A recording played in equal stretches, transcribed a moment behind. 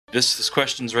this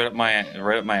question's right up my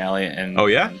alley. And Oh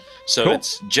yeah. So Cool.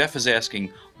 it's Jeff is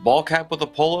asking, ball cap with a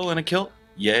polo and a kilt,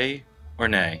 yay or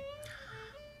nay?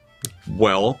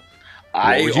 Well,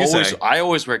 I would you say?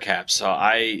 always wear caps. So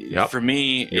for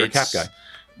me, You're it's a cap guy.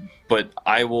 But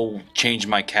I will change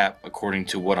my cap according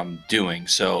to what I'm doing.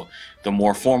 So the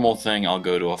more formal thing, I'll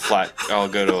go to a flat. I'll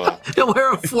go to a. He'll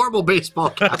wear a formal baseball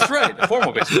cap. That's right, a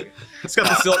formal baseball. It's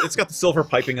got the silver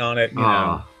piping on it. You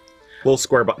know, little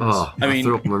square buttons. I mean,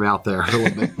 threw up in my mouth there a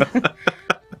little bit.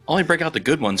 Only break out the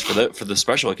good ones for the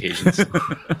special occasions.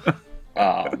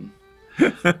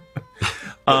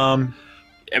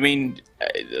 I mean,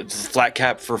 it's a flat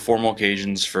cap for formal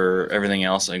occasions. For everything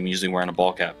else, I'm usually wearing a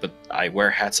ball cap. But I wear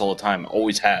hats all the time.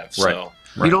 Always have. So.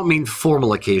 Right. You don't mean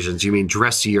formal occasions. You mean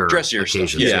dressier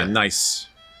occasions. Yeah, nice.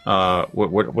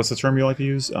 What's the term you like to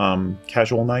use?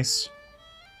 Casual nice?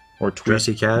 Or tweed?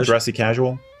 Dressy cash? Dressy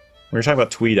casual? When you're talking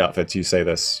about tweed outfits, you say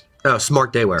this. Oh,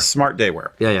 smart day wear. Smart day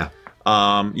wear. Yeah.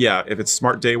 Yeah, if it's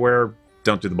smart day wear,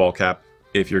 don't do the ball cap.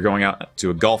 If you're going out to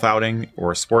a golf outing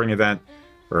or a sporting event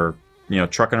or,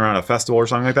 trucking around a festival or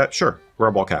something like that, sure, wear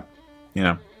a ball cap.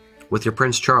 With your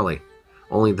Prince Charlie.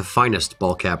 Only the finest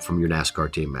ball cap from your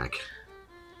NASCAR team, Mac.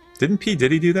 Didn't P.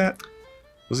 Diddy do that?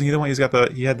 Wasn't he the one?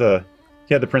 He had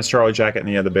the Prince Charlie jacket and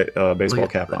he had the baseball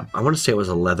cap on. I want to say it was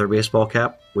a leather baseball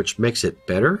cap, which makes it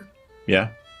better. Yeah.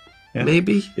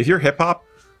 Maybe. If you're hip hop,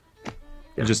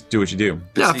 just do what you do.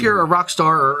 Now, if you're a rock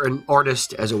star or an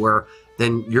artist, as it were,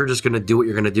 then you're just going to do what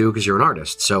you're going to do because you're an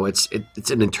artist. So it's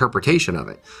an interpretation of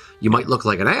it. You might look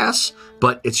like an ass,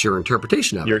 but it's your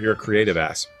interpretation of it. You're a creative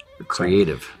ass. You're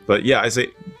creative. But yeah, I say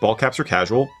ball caps are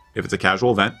casual. If it's a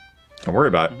casual event, don't worry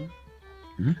about it.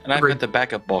 And I've got the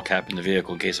backup ball cap in the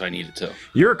vehicle in case I need it to.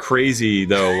 You're crazy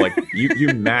though. Like you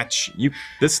match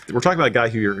this. We're talking about a guy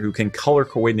who can color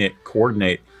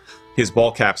coordinate his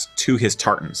ball caps to his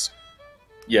tartans.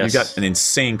 Yes. You got an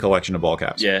insane collection of ball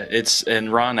caps. Yeah,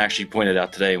 and Ron actually pointed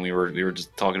out today, and we were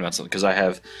just talking about something because I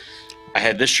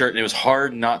had this shirt, and it was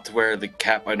hard not to wear the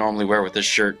cap I normally wear with this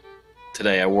shirt.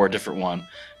 Today I wore a different one,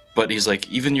 but he's like,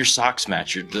 even your socks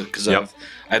match, because I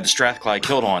had the Strathclyde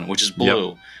kilt on, which is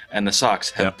blue, and the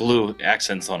socks have blue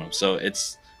accents on them, so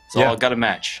it's all got to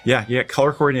match. Yeah,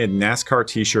 color coordinated NASCAR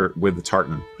T-shirt with the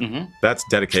tartan. That's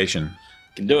dedication.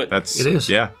 Can do it. It is.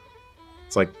 Yeah.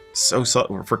 It's like so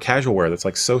subtle for casual wear. That's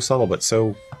like so subtle, but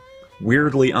so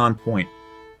weirdly on point.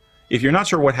 If you're not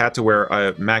sure what hat to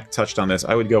wear, Mac touched on this.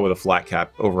 I would go with a flat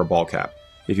cap over a ball cap.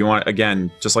 If you want, again,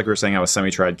 just like we were saying, how a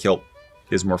semi-trad kilt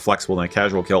is more flexible than a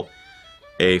casual kilt,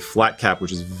 a flat cap,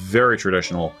 which is very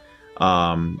traditional,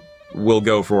 will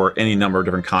go for any number of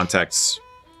different contexts,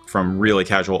 from really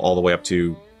casual all the way up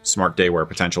to smart day wear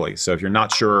potentially. So if you're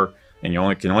not sure and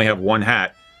you can only have one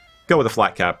hat, go with a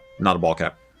flat cap, not a ball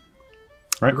cap.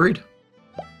 Right? Agreed.